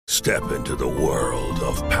Step into the world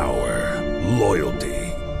of power, loyalty,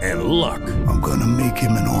 and luck. I'm gonna make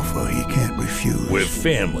him an offer he can't refuse. With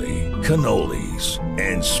family, cannolis,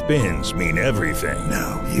 and spins mean everything.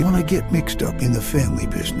 Now, you wanna get mixed up in the family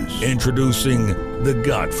business. Introducing The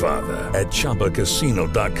Godfather at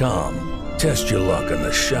ChumbaCasino.com. Test your luck in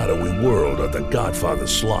the shadowy world of The Godfather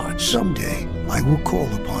slot. Someday, I will call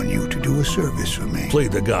upon you to do a service for me. Play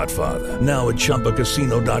The Godfather now at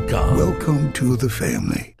ChumbaCasino.com. Welcome to the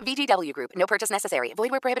family. VGW Group. No purchase necessary. Void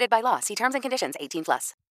where prohibited by law. See terms and conditions.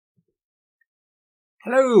 18+.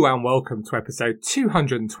 Hello and welcome to episode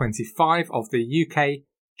 225 of the UK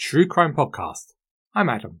True Crime Podcast. I'm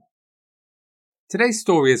Adam. Today's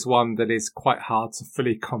story is one that is quite hard to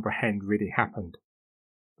fully comprehend really happened.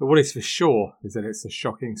 But what is for sure is that it's a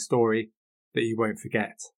shocking story that you won't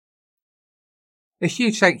forget. A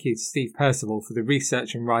huge thank you to Steve Percival for the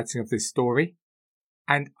research and writing of this story.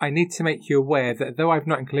 And I need to make you aware that though I've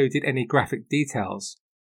not included any graphic details,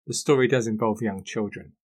 the story does involve young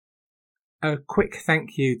children. A quick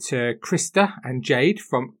thank you to Krista and Jade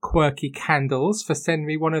from Quirky Candles for sending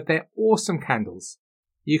me one of their awesome candles.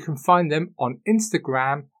 You can find them on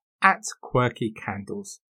Instagram at Quirky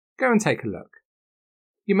Candles. Go and take a look.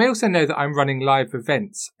 You may also know that I'm running live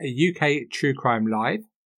events, a UK True Crime Live,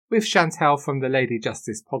 with Chantal from the Lady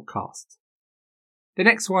Justice podcast. The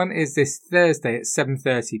next one is this Thursday at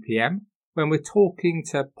 7:30pm when we're talking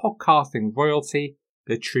to podcasting royalty,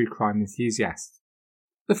 the true crime enthusiast.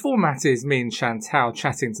 The format is me and Chantal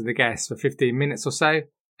chatting to the guests for 15 minutes or so,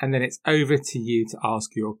 and then it's over to you to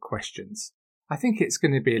ask your questions. I think it's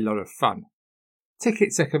going to be a lot of fun.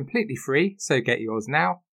 Tickets are completely free, so get yours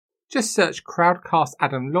now. Just search Crowdcast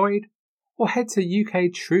Adam Lloyd or head to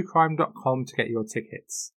uktruecrime.com to get your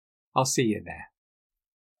tickets. I'll see you there.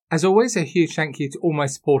 As always, a huge thank you to all my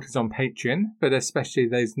supporters on Patreon, but especially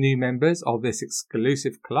those new members of this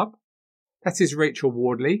exclusive club. That is Rachel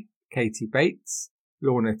Wardley, Katie Bates,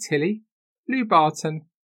 Lorna Tilley, Lou Barton,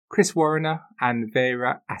 Chris Warrener and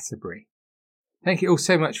Vera Atterbury. Thank you all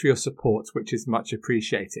so much for your support, which is much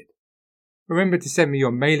appreciated. Remember to send me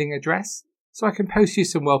your mailing address so I can post you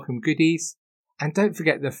some welcome goodies. And don't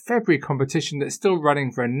forget the February competition that's still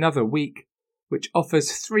running for another week, which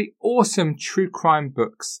offers 3 awesome true crime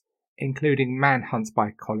books, including Manhunt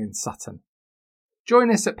by Colin Sutton.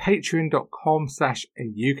 Join us at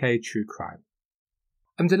patreon.com/UKTrueCrime.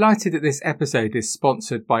 I'm delighted that this episode is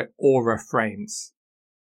sponsored by Aura Frames.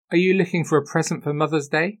 Are you looking for a present for Mother's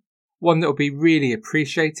Day? One that will be really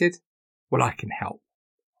appreciated? Well, I can help.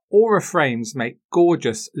 Aura Frames make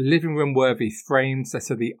gorgeous living room worthy frames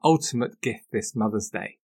that are the ultimate gift this Mother's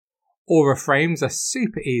Day. Aura Frames are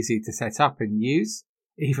super easy to set up and use,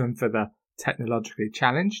 even for the technologically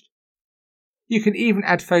challenged. You can even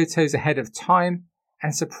add photos ahead of time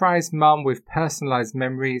and surprise mum with personalised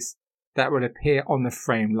memories that will appear on the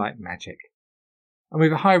frame like magic. And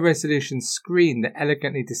with a high resolution screen that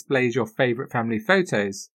elegantly displays your favourite family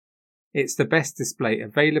photos, it's the best display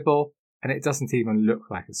available and it doesn't even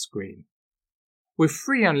look like a screen. With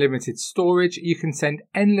free unlimited storage, you can send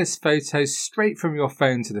endless photos straight from your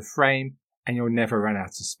phone to the frame and you'll never run out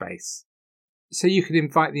of space. So you can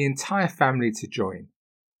invite the entire family to join.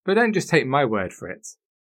 But don't just take my word for it.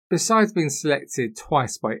 Besides being selected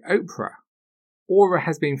twice by Oprah, Aura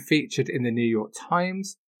has been featured in the New York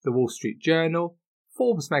Times, the Wall Street Journal,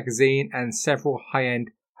 Forbes magazine and several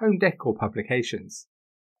high-end home decor publications.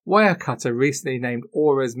 Wirecutter recently named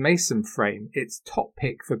Aura's Mason frame its top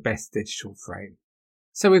pick for best digital frame.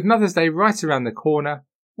 So with Mother's Day right around the corner,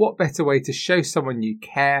 what better way to show someone you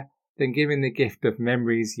care than giving the gift of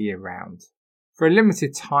memories year round? For a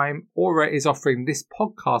limited time, Aura is offering this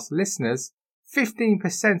podcast listeners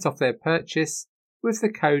 15% off their purchase with the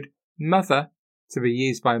code MOTHER to be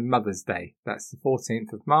used by Mother's Day. That's the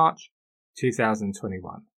 14th of March,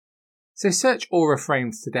 2021. So search Aura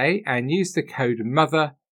Frames today and use the code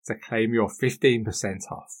MOTHER to claim your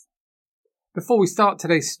 15% off. Before we start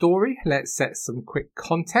today's story, let's set some quick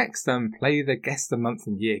context and play the Guess the Month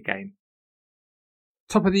and Year game.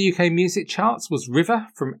 Top of the UK music charts was River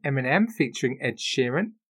from Eminem featuring Ed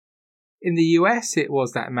Sheeran. In the US, it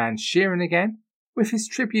was that man Sheeran again with his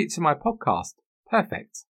tribute to my podcast,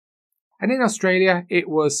 Perfect. And in Australia, it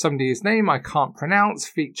was somebody whose name I can't pronounce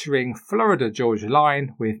featuring Florida Georgia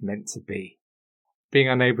Line with Meant to Be. Being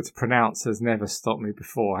unable to pronounce has never stopped me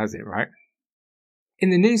before, has it, right? In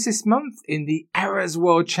the news this month, in the Arras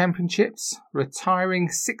World Championships, retiring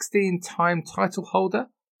 16-time title holder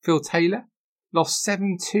Phil Taylor lost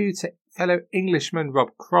 7-2 to fellow Englishman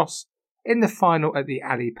Rob Cross in the final at the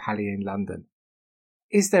Ali Pali in London.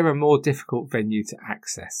 Is there a more difficult venue to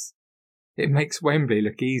access? It makes Wembley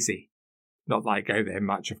look easy. Not that I go there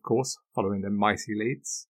much, of course, following the mighty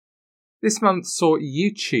Leeds. This month saw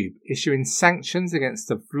YouTube issuing sanctions against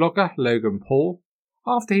the vlogger Logan Paul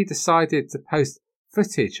after he decided to post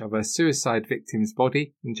footage of a suicide victim's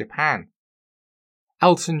body in Japan.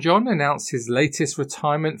 Elton John announced his latest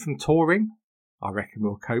retirement from touring. I reckon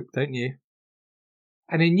we'll cope, don't you?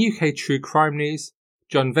 And in UK true crime news,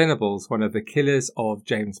 John Venables, one of the killers of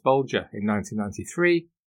James Bulger in 1993,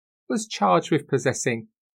 was charged with possessing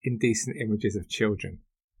indecent images of children.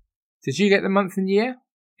 Did you get the month and year?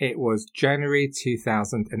 It was January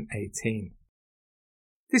 2018.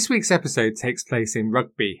 This week's episode takes place in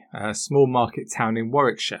Rugby, a small market town in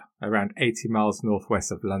Warwickshire, around 80 miles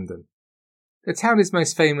northwest of London. The town is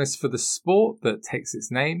most famous for the sport that takes its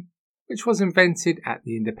name, which was invented at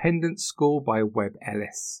the independent school by Webb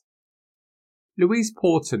Ellis. Louise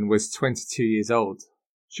Porton was 22 years old.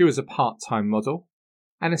 She was a part-time model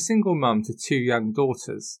and a single mum to two young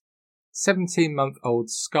daughters, 17-month-old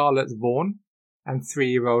Scarlett Vaughan and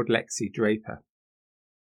 3-year-old Lexi Draper.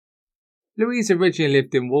 Louise originally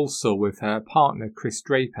lived in Walsall with her partner Chris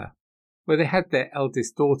Draper, where they had their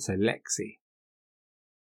eldest daughter Lexi.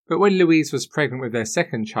 But when Louise was pregnant with their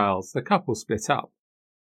second child, the couple split up.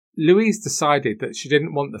 Louise decided that she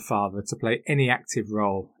didn't want the father to play any active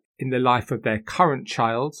role in the life of their current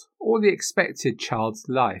child or the expected child's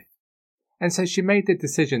life, and so she made the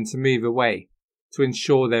decision to move away to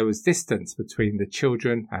ensure there was distance between the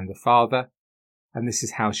children and the father, and this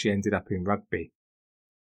is how she ended up in Rugby.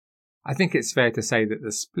 I think it's fair to say that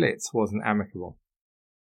the split wasn't amicable.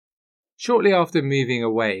 Shortly after moving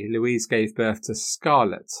away, Louise gave birth to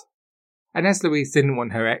Scarlett, and as Louise didn't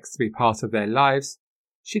want her ex to be part of their lives,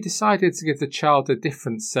 she decided to give the child a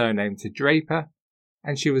different surname to Draper,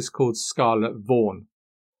 and she was called Scarlett Vaughan,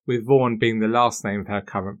 with Vaughan being the last name of her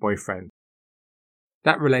current boyfriend.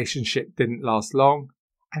 That relationship didn't last long,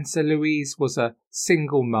 and so Louise was a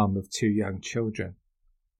single mum of two young children.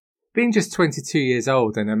 Being just 22 years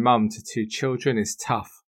old and a mum to two children is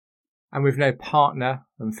tough, and with no partner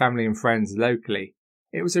and family and friends locally,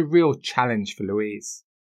 it was a real challenge for Louise.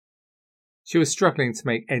 She was struggling to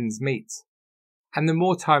make ends meet, and the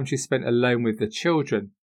more time she spent alone with the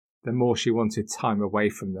children, the more she wanted time away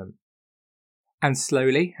from them. And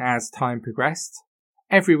slowly, as time progressed,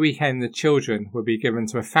 every weekend the children would be given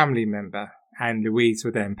to a family member, and Louise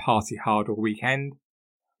would then party hard all weekend,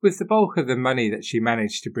 with the bulk of the money that she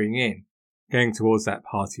managed to bring in going towards that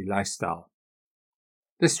party lifestyle.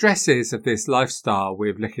 The stresses of this lifestyle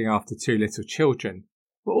with looking after two little children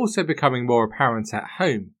were also becoming more apparent at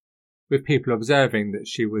home, with people observing that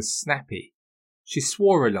she was snappy. She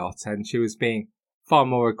swore a lot and she was being far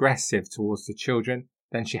more aggressive towards the children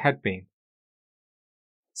than she had been.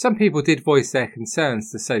 Some people did voice their concerns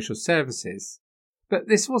to social services, but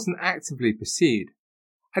this wasn't actively pursued,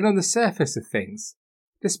 and on the surface of things,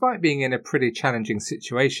 despite being in a pretty challenging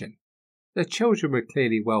situation, the children were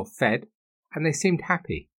clearly well fed and they seemed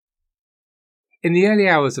happy. In the early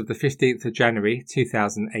hours of the 15th of January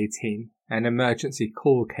 2018, an emergency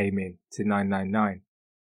call came in to 999.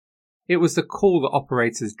 It was the call that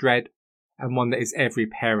operators dread and one that is every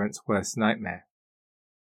parent's worst nightmare.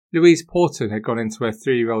 Louise Porton had gone into her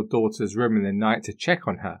 3-year-old daughter's room in the night to check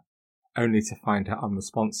on her, only to find her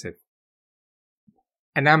unresponsive.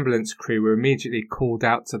 An ambulance crew were immediately called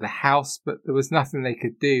out to the house, but there was nothing they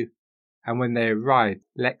could do, and when they arrived,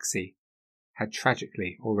 Lexi had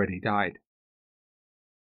tragically already died.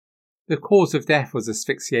 The cause of death was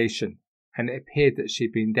asphyxiation, and it appeared that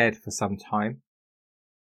she'd been dead for some time.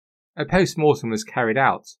 A post-mortem was carried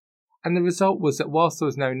out, and the result was that whilst there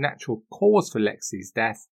was no natural cause for Lexi's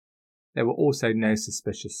death, there were also no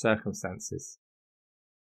suspicious circumstances.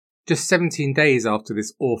 Just 17 days after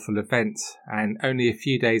this awful event, and only a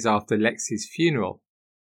few days after Lexi's funeral,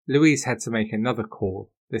 Louise had to make another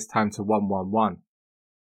call, this time to 111.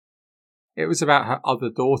 It was about her other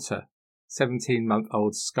daughter,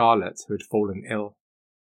 17-month-old Scarlett, who had fallen ill.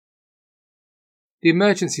 The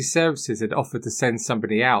emergency services had offered to send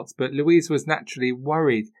somebody out, but Louise was naturally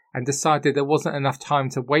worried and decided there wasn't enough time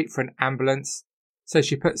to wait for an ambulance, so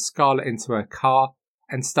she put Scarlett into her car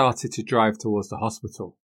and started to drive towards the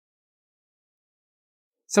hospital.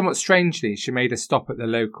 Somewhat strangely, she made a stop at the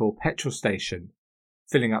local petrol station,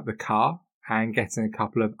 filling up the car and getting a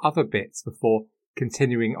couple of other bits before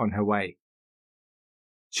continuing on her way.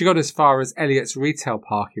 She got as far as Elliot's retail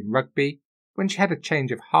park in Rugby when she had a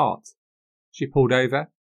change of heart. She pulled over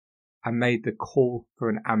and made the call for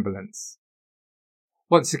an ambulance.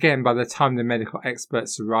 Once again, by the time the medical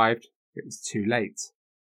experts arrived, it was too late,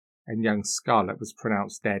 and young Scarlett was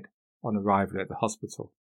pronounced dead on arrival at the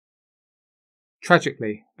hospital.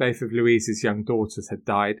 Tragically, both of Louise's young daughters had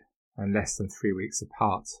died, and less than 3 weeks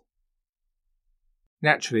apart.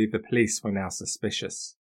 Naturally, the police were now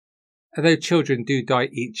suspicious. Although children do die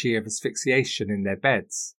each year of asphyxiation in their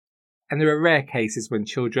beds, and there are rare cases when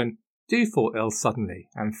children do fall ill suddenly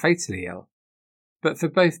and fatally ill, but for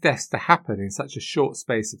both deaths to happen in such a short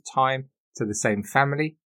space of time to the same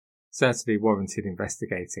family certainly warranted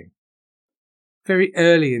investigating. Very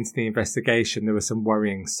early into the investigation, there were some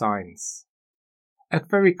worrying signs. A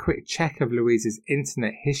very quick check of Louise's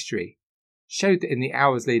internet history showed that in the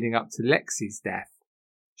hours leading up to Lexi's death,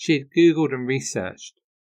 she had Googled and researched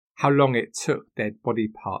how long it took dead body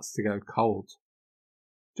parts to go cold.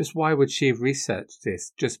 Just why would she have researched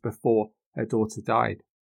this just before her daughter died?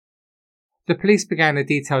 The police began a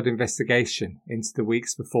detailed investigation into the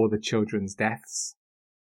weeks before the children's deaths.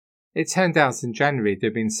 It turned out in January there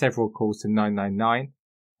had been several calls to 999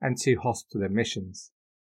 and 2 hospital admissions.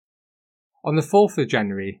 On the 4th of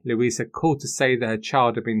January, Louise had called to say that her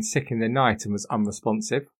child had been sick in the night and was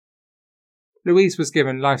unresponsive. Louise was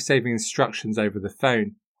given life-saving instructions over the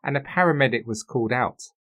phone and a paramedic was called out.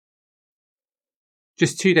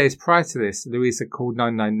 Just 2 days prior to this, Louise had called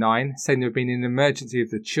 999 saying there had been an emergency of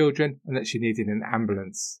the children and that she needed an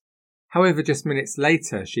ambulance. However, just minutes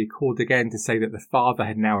later, she called again to say that the father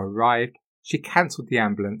had now arrived. She cancelled the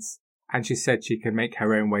ambulance and she said she could make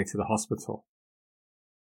her own way to the hospital.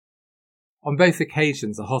 On both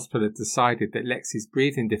occasions, the hospital had decided that Lexi's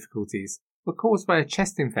breathing difficulties were caused by a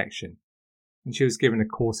chest infection and she was given a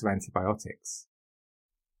course of antibiotics.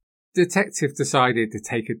 Detectives decided to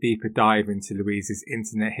take a deeper dive into Louise's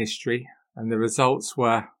internet history, and the results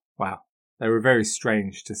were, well, they were very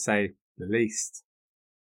strange to say the least.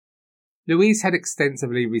 Louise had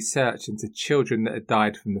extensively researched into children that had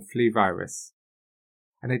died from the flu virus,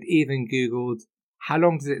 and had even Googled how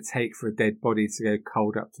long does it take for a dead body to go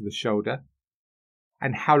cold up to the shoulder,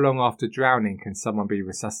 and how long after drowning can someone be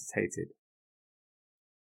resuscitated.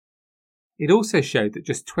 It also showed that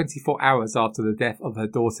just 24 hours after the death of her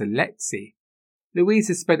daughter Lexi, Louise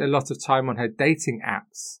had spent a lot of time on her dating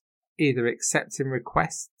apps, either accepting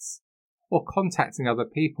requests or contacting other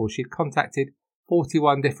people. She'd contacted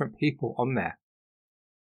 41 different people on there.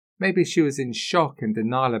 Maybe she was in shock and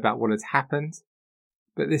denial about what had happened,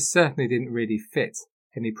 but this certainly didn't really fit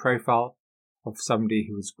any profile of somebody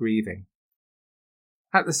who was grieving.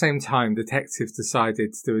 At the same time, detectives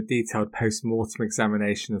decided to do a detailed post-mortem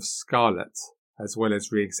examination of Scarlett, as well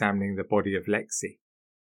as re-examining the body of Lexi.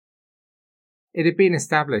 It had been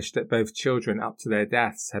established that both children up to their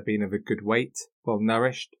deaths had been of a good weight, well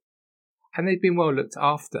nourished, and they'd been well looked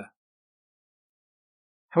after.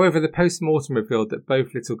 However, the post-mortem revealed that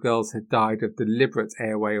both little girls had died of deliberate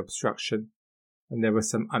airway obstruction, and there were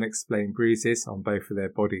some unexplained bruises on both of their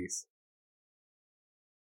bodies.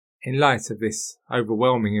 In light of this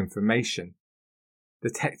overwhelming information,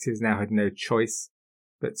 detectives now had no choice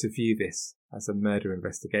but to view this as a murder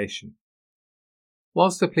investigation.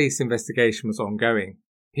 Whilst the police investigation was ongoing,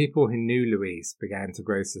 people who knew Louise began to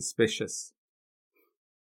grow suspicious.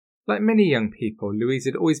 Like many young people, Louise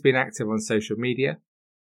had always been active on social media,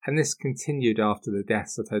 and this continued after the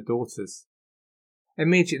deaths of her daughters.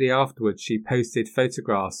 Immediately afterwards, she posted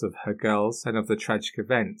photographs of her girls and of the tragic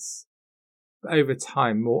events. But over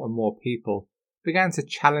time, more and more people began to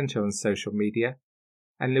challenge her on social media,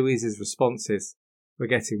 and Louise's responses were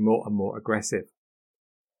getting more and more aggressive.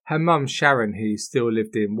 Her mum, Sharon, who still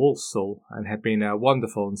lived in Walsall and had been a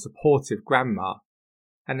wonderful and supportive grandma,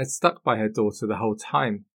 and had stuck by her daughter the whole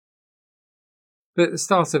time. But at the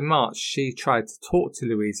start of March, she tried to talk to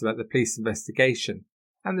Louise about the police investigation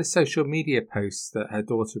and the social media posts that her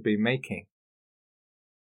daughter had been making.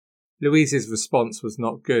 Louise's response was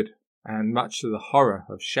not good, and much to the horror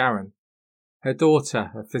of Sharon, her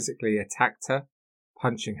daughter had physically attacked her,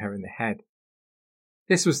 punching her in the head.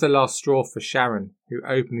 This was the last straw for Sharon, who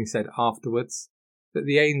openly said afterwards that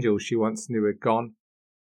the angel she once knew had gone,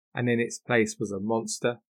 and in its place was a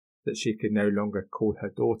monster that she could no longer call her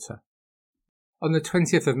daughter. On the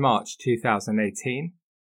 20th of March 2018,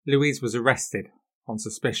 Louise was arrested on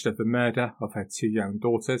suspicion of the murder of her 2 young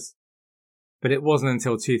daughters, but it wasn't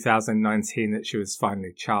until 2019 that she was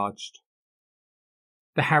finally charged.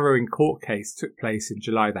 The harrowing court case took place in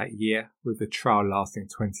July that year, with the trial lasting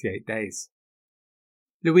 28 days.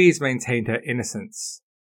 Louise maintained her innocence.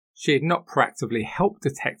 She had not proactively helped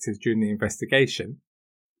detectives during the investigation,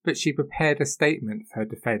 but she prepared a statement for her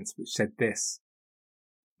defence which said this: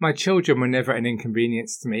 "My children were never an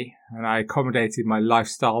inconvenience to me, and I accommodated my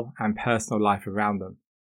lifestyle and personal life around them.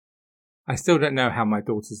 I still don't know how my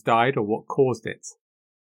daughters died or what caused it.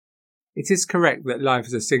 It is correct that life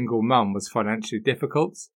as a single mum was financially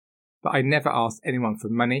difficult, but I never asked anyone for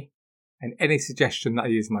money, and any suggestion that I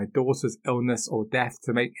use my daughter's illness or death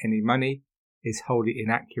to make any money is wholly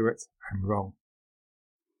inaccurate and wrong.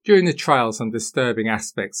 During the trial, some disturbing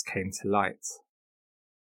aspects came to light.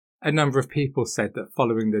 A number of people said that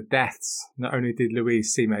following the deaths, not only did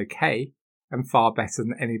Louise seem okay and far better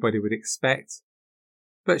than anybody would expect,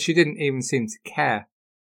 but she didn't even seem to care.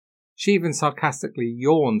 She even sarcastically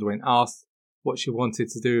yawned when asked what she wanted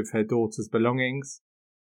to do with her daughter's belongings,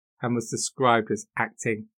 and was described as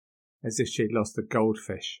acting as if she had lost a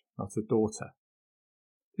goldfish, not a daughter.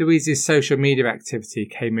 Louise's social media activity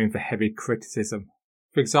came in for heavy criticism.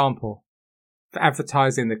 For example, for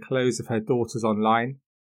advertising the clothes of her daughters online,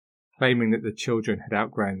 claiming that the children had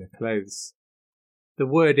outgrown the clothes. The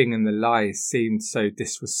wording and the lies seemed so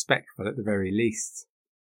disrespectful at the very least.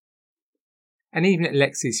 And even at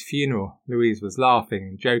Lexi's funeral, Louise was laughing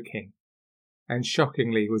and joking, and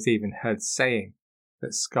shockingly was even heard saying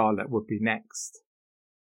that Scarlett would be next.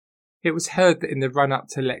 It was heard that in the run-up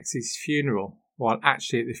to Lexi's funeral, while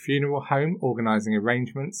actually at the funeral home organising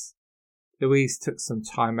arrangements, Louise took some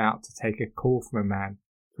time out to take a call from a man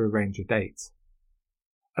to arrange a date.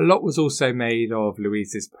 A lot was also made of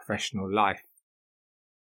Louise's professional life.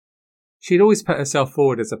 She'd always put herself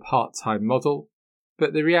forward as a part-time model,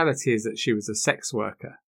 but the reality is that she was a sex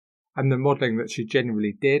worker, and the modelling that she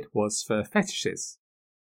generally did was for fetishes.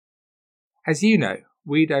 As you know,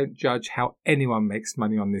 we don't judge how anyone makes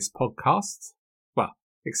money on this podcast. Well,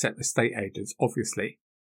 except estate agents, obviously.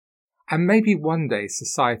 And maybe one day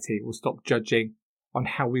society will stop judging on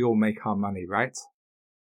how we all make our money, right?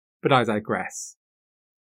 But I digress.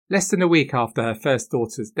 Less than a week after her first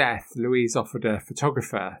daughter's death, Louise offered a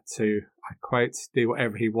photographer to, I quote, do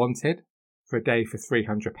whatever he wanted for a day for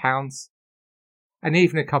 £300. And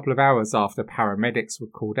even a couple of hours after paramedics were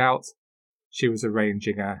called out, she was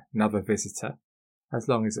arranging another visitor, as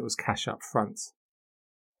long as it was cash up front.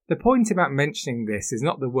 The point about mentioning this is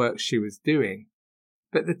not the work she was doing,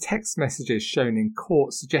 but the text messages shown in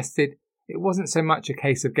court suggested it wasn't so much a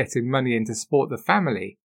case of getting money in to support the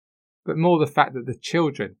family, but more the fact that the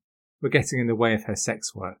children were getting in the way of her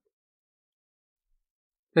sex work.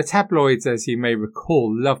 The tabloids, as you may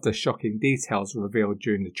recall, loved the shocking details revealed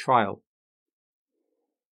during the trial,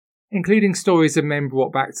 including stories of men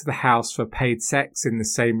brought back to the house for paid sex in the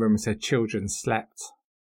same room as her children slept.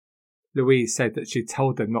 Louise said that she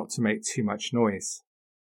told them not to make too much noise.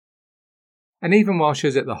 And even while she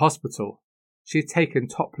was at the hospital, she had taken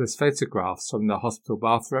topless photographs from the hospital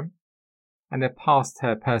bathroom and had passed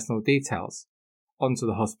her personal details onto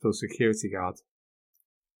the hospital security guard.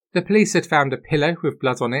 The police had found a pillow with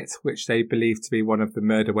blood on it, which they believed to be one of the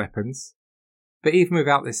murder weapons. But even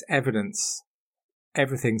without this evidence,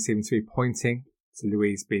 everything seemed to be pointing to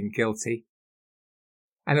Louise being guilty.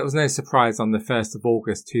 And it was no surprise on the 1st of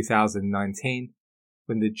August 2019,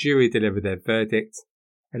 when the jury delivered their verdict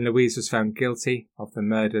and Louise was found guilty of the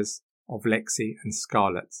murders of Lexi and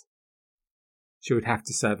Scarlett. She would have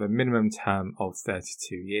to serve a minimum term of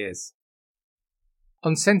 32 years.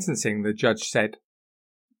 On sentencing, the judge said,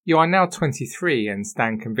 "You are now 23 and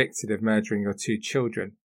stand convicted of murdering your 2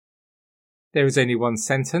 children. There is only one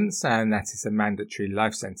sentence, and that is a mandatory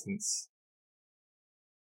life sentence.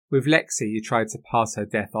 With Lexi, you tried to pass her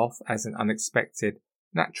death off as an unexpected,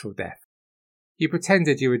 natural death. You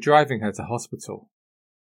pretended you were driving her to hospital.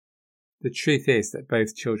 The truth is that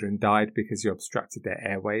both children died because you obstructed their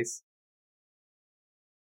airways.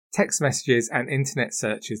 Text messages and internet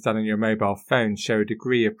searches done on your mobile phone show a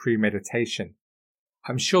degree of premeditation.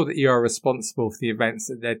 I'm sure that you are responsible for the events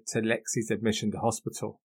that led to Lexi's admission to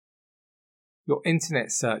hospital. Your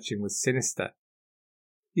internet searching was sinister.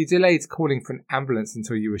 You delayed calling for an ambulance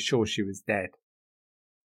until you were sure she was dead.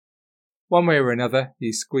 One way or another,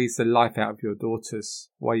 you squeezed the life out of your daughters.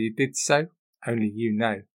 Why you did so, only you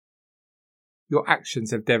know. Your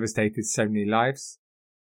actions have devastated so many lives.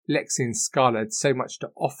 Lexi and Scarlett had so much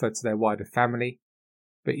to offer to their wider family,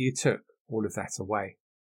 but you took all of that away."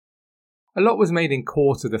 A lot was made in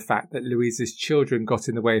court of the fact that Louise's children got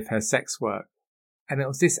in the way of her sex work, and it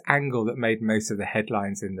was this angle that made most of the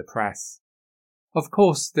headlines in the press. Of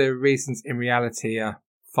course, the reasons in reality are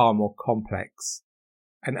far more complex,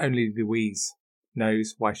 and only Louise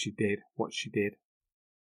knows why she did what she did.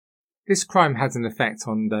 This crime had an effect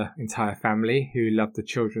on the entire family, who loved the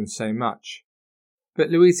children so much, but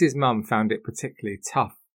Louise's mum found it particularly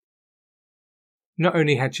tough. Not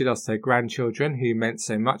only had she lost her grandchildren, who meant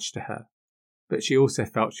so much to her, but she also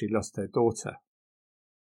felt she lost her daughter.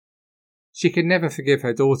 She could never forgive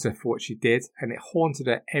her daughter for what she did, and it haunted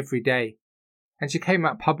her every day, and she came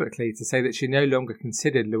out publicly to say that she no longer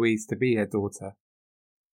considered Louise to be her daughter.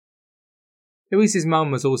 Louise's mum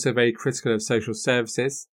was also very critical of social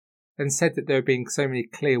services, and said that there had been so many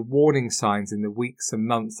clear warning signs in the weeks and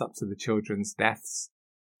months up to the children's deaths,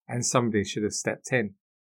 and somebody should have stepped in.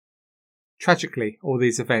 Tragically, all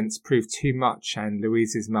these events proved too much, and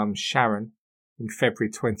Louise's mum, Sharon, in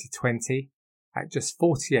February 2020, at just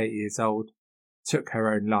 48 years old, took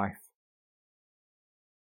her own life.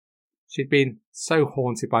 She'd been so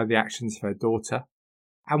haunted by the actions of her daughter,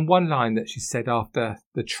 and one line that she said after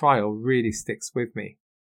the trial really sticks with me.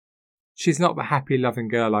 She's not the happy, loving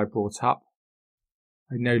girl I brought up.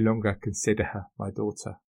 I no longer consider her my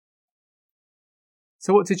daughter.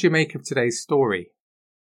 So what did you make of today's story?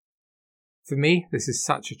 For me, this is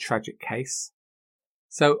such a tragic case.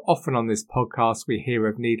 So often on this podcast we hear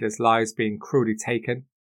of needless lives being cruelly taken,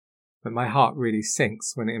 but my heart really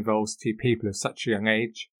sinks when it involves two people of such a young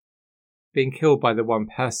age, being killed by the one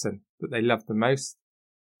person that they love the most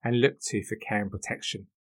and look to for care and protection.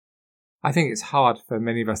 I think it's hard for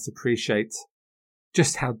many of us to appreciate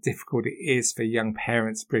just how difficult it is for young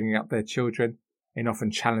parents bringing up their children in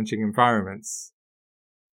often challenging environments.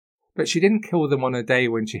 But she didn't kill them on a day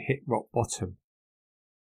when she hit rock bottom.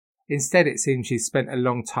 Instead, it seems she spent a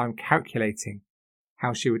long time calculating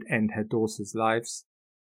how she would end her daughters' lives,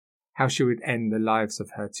 how she would end the lives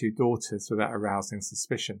of her two daughters without arousing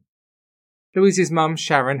suspicion. Louise's mum,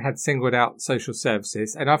 Sharon, had singled out social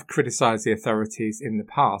services, and I've criticised the authorities in the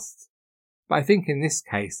past, but I think in this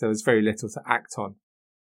case there was very little to act on.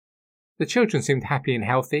 The children seemed happy and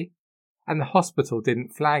healthy, and the hospital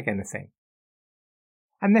didn't flag anything.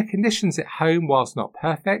 And their conditions at home, whilst not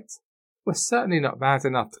perfect, were certainly not bad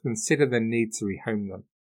enough to consider the need to rehome them.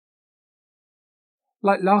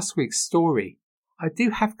 Like last week's story, I do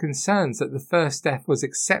have concerns that the first death was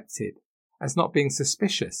accepted as not being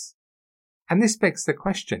suspicious. And this begs the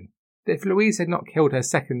question that if Louise had not killed her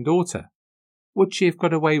second daughter, would she have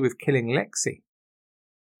got away with killing Lexi?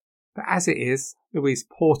 But as it is, Louise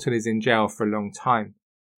Porton is in jail for a long time.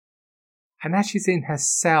 And as she's in her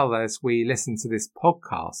cell as we listen to this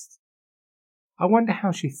podcast, I wonder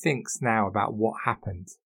how she thinks now about what happened.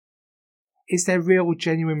 Is there real,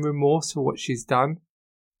 genuine remorse for what she's done?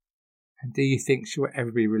 And do you think she will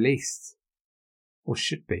ever be released? Or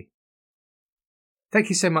should be? Thank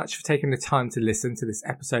you so much for taking the time to listen to this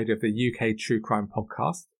episode of the UK True Crime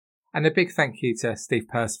Podcast. And a big thank you to Steve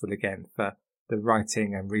Percival again for the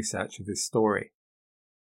writing and research of this story.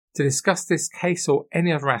 To discuss this case or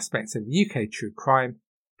any other aspects of UK true crime,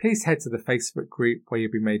 please head to the Facebook group where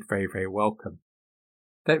you'll be made very, very welcome.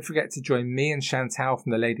 Don't forget to join me and Chantal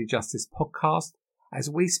from the Lady Justice podcast as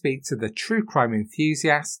we speak to the true crime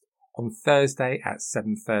enthusiast on Thursday at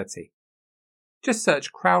 7:30. Just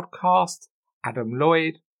search Crowdcast, Adam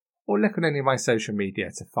Lloyd, or look on any of my social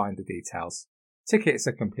media to find the details. Tickets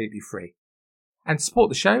are completely free. And to support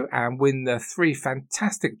the show and win the 3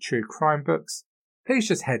 fantastic true crime books, please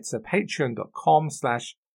just head to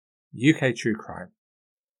patreon.com/UKTrueCrime.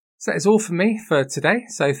 So that is all from me for today.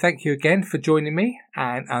 So thank you again for joining me.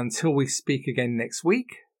 And until we speak again next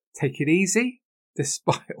week, take it easy,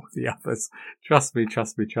 despite all the others. Trust me.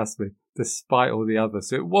 Despite all the others.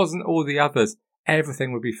 So it wasn't all the others.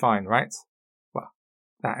 Everything would be fine, right? Well,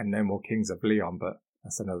 that and no more Kings of Leon, but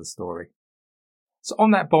that's another story. So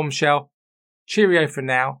on that bombshell, cheerio for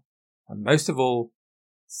now. And most of all,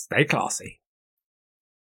 stay classy.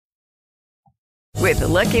 With the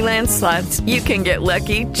Lucky Land Slots, you can get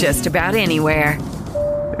lucky just about anywhere.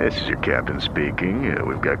 This is your captain speaking.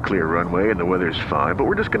 We've got clear runway and the weather's fine, but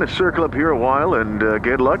we're just going to circle up here a while and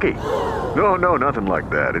get lucky. No, nothing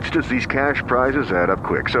like that. It's just these cash prizes add up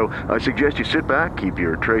quick. So I suggest you sit back, keep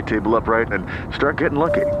your tray table upright, and start getting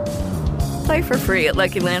lucky. Play for free at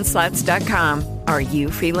LuckyLandSlots.com. Are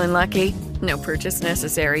you feeling lucky? No purchase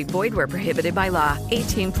necessary. Void where prohibited by law.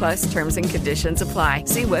 18+ terms and conditions apply.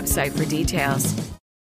 See website for details.